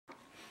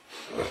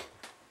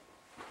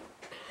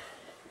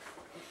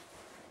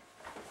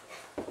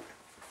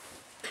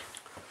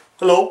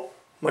Hello,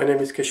 my name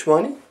is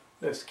Keshwani.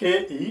 That's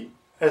K-E-S-H-W-A-N-I,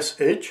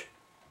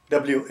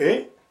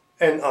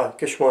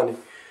 Keshwani.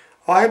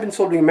 I have been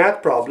solving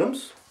math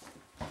problems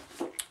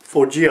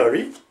for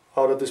GRE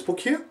out of this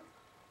book here,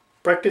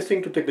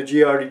 practicing to take the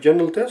GRE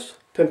General Test,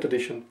 10th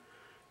edition.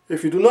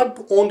 If you do not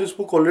own this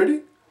book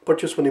already,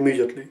 purchase one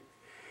immediately.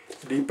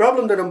 The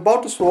problem that I'm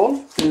about to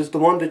solve is the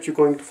one that you're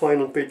going to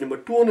find on page number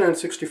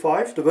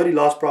 265, the very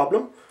last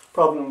problem,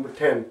 problem number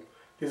 10.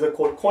 These are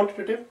called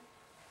quantitative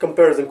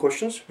comparison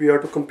questions. We are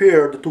to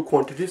compare the two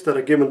quantities that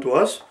are given to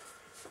us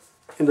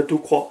in the two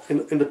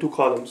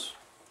columns.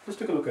 Let's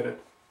take a look at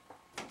it.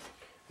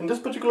 In this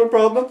particular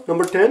problem,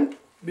 number 10,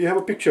 we have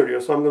a picture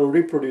here, so I'm going to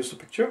reproduce the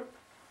picture.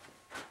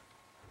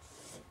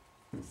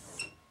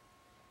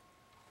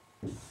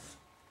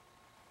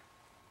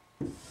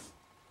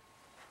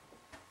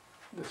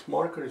 This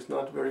marker is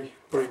not very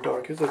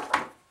dark, is it?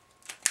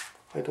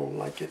 I don't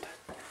like it.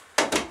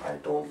 I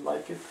don't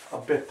like it a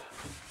bit.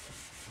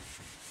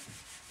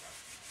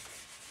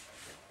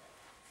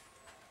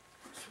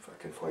 Let's see if I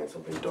can find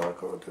something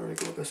darker. There we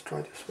go. Let's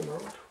try this one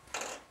out.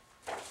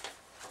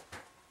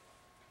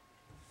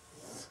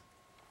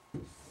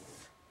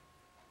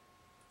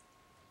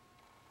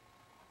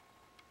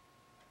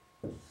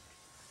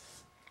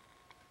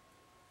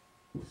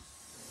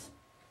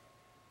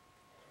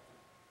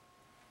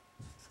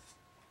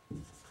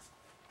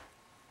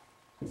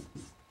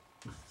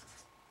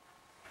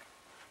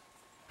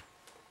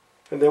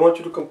 And they want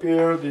you to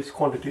compare this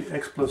quantity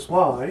x plus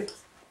y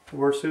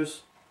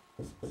versus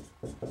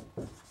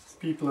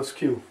p plus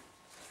q.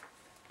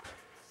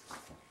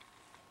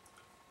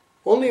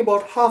 Only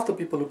about half the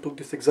people who took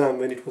this exam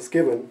when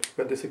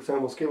this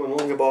exam was given,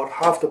 only about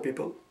half the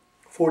people,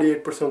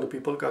 48% of the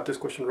people got this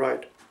question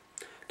right.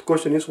 The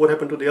question is, what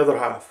happened to the other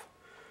half?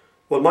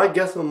 Well, my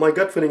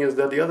gut feeling is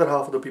that the other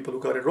half of the people who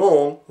got it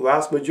wrong,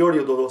 vast majority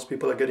of those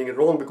people are getting it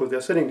wrong because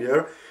they're sitting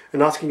there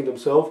and asking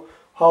themselves,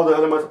 how the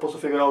hell am I supposed to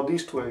figure out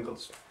these two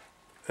angles?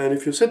 And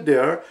if you sit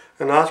there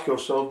and ask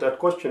yourself that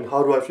question,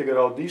 how do I figure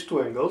out these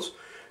two angles?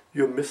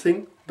 You're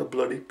missing the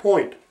bloody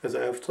point. As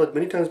I have said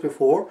many times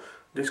before,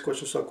 these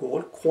questions are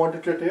called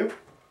quantitative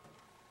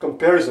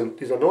comparison.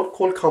 These are not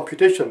called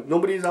computation.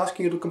 Nobody is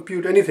asking you to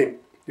compute anything.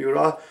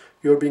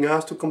 You're being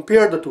asked to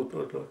compare the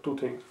two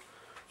things.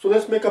 So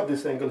let's make up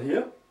this angle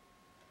here.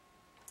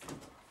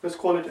 Let's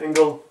call it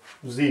angle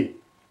Z.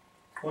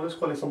 Or let's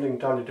call it something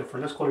entirely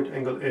different. Let's call it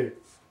angle A.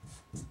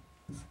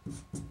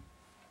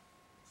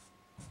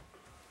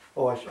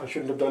 Oh, I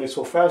shouldn't have done it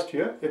so fast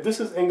here. If this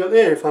is angle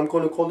A, if I'm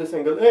going to call this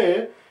angle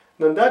A,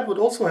 then that would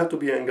also have to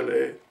be angle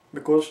A,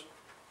 because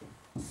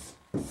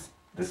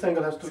this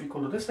angle has to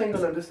equal to this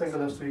angle and this angle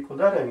has to equal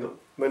that angle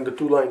when the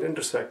two lines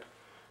intersect.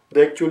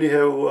 They actually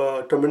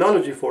have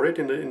terminology for it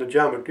in the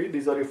geometry.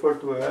 These are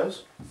referred to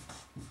as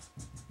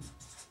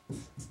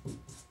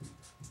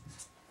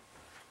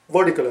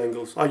vertical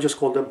angles. I just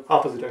call them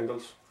opposite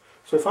angles.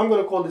 So if I'm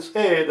going to call this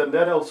A, then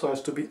that also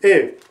has to be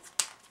A.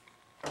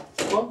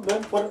 Well,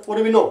 then what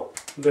do we know?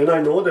 Then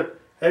I know that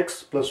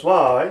x plus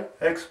y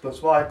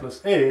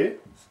plus A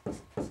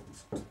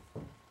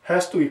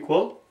has to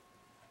equal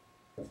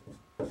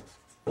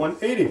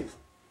 180.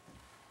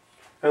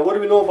 And what do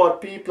we know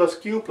about P plus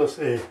Q plus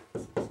A?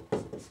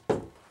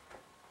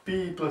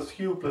 P plus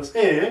Q plus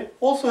A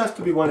also has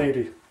to be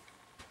 180,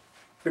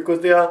 because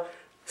they are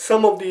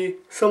sum of the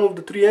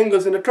three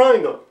angles in a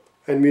triangle.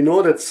 And we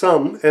know that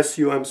sum,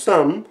 S-U-M,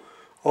 sum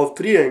of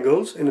three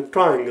angles in a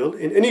triangle,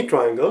 in any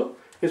triangle,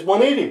 is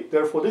 180.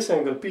 Therefore, this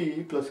angle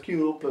P plus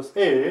Q plus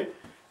A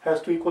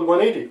has to equal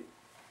 180.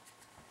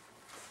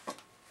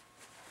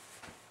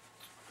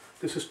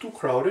 This is too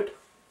crowded.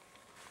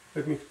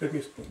 Let me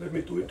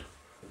do it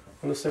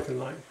on the second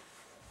line.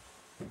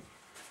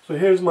 So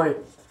here's my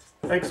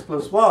x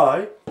plus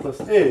y plus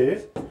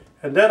A,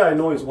 and that I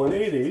know is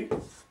 180.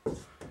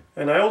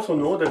 And I also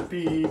know that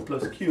P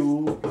plus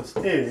Q plus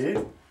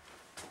A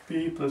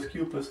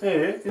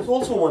is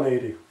also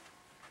 180,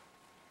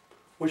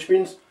 which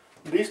means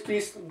these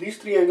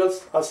three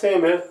angles are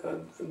same.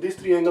 These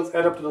three angles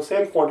add up to the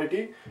same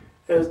quantity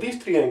as these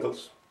three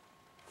angles.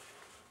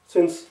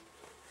 Since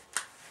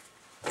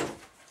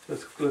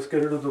let's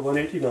get rid of the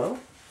 180 now.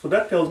 So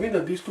that tells me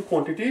that these two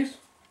quantities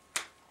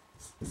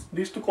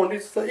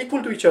are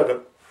equal to each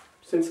other.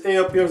 Since A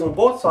appears on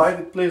both sides,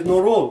 it plays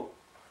no role.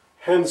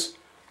 Hence,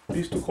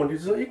 these two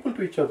quantities are equal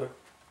to each other.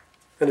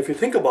 And if you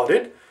think about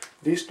it,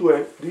 these two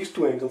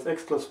angles,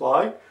 x plus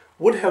y,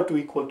 would have to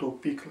equal to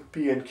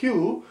P and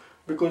Q,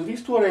 because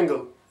these two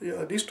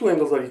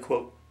angles are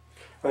equal.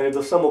 And if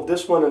the sum of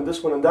this one and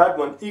that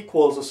one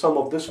equals the sum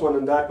of this one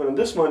and that one and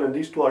this one, and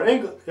these two are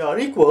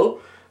equal,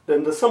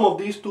 then the sum of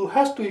these two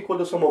has to equal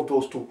the sum of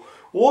those two.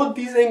 What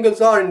these angles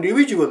are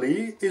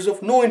individually is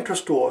of no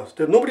interest to us.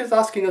 Nobody's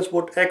asking us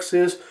what x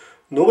is,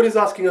 nobody's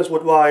asking us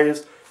what y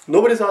is,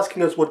 nobody's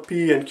asking us what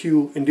P and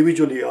Q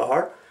individually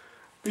are.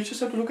 We just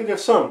have to look at their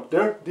sum.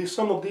 The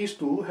sum of these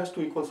two has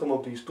to equal sum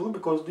of these two,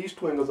 because these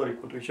two angles are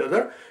equal to each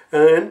other,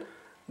 and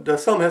the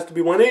sum has to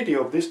be 180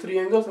 of these three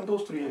angles and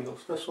those three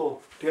angles. That's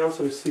all. The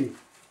answer is C.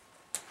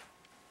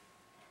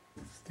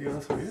 The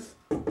answer is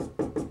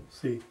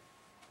C.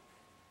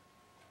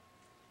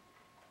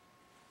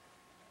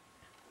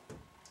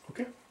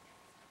 Okay.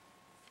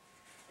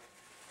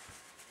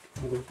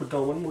 I'm going to put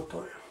down one more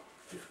time.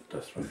 Yeah,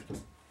 that's right.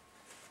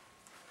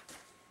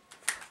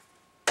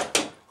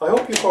 I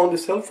hope you found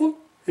this helpful.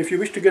 If you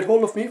wish to get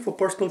hold of me for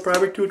personal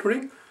private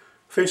tutoring,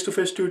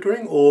 face-to-face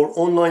tutoring or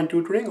online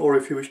tutoring, or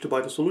if you wish to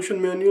buy the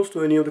solution manuals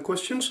to any of the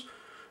questions,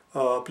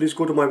 please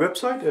go to my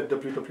website at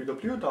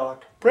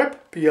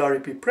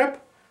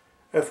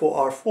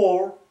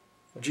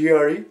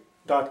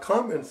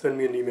www.for4gre.com and send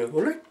me an email.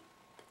 Alright?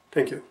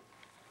 Thank you.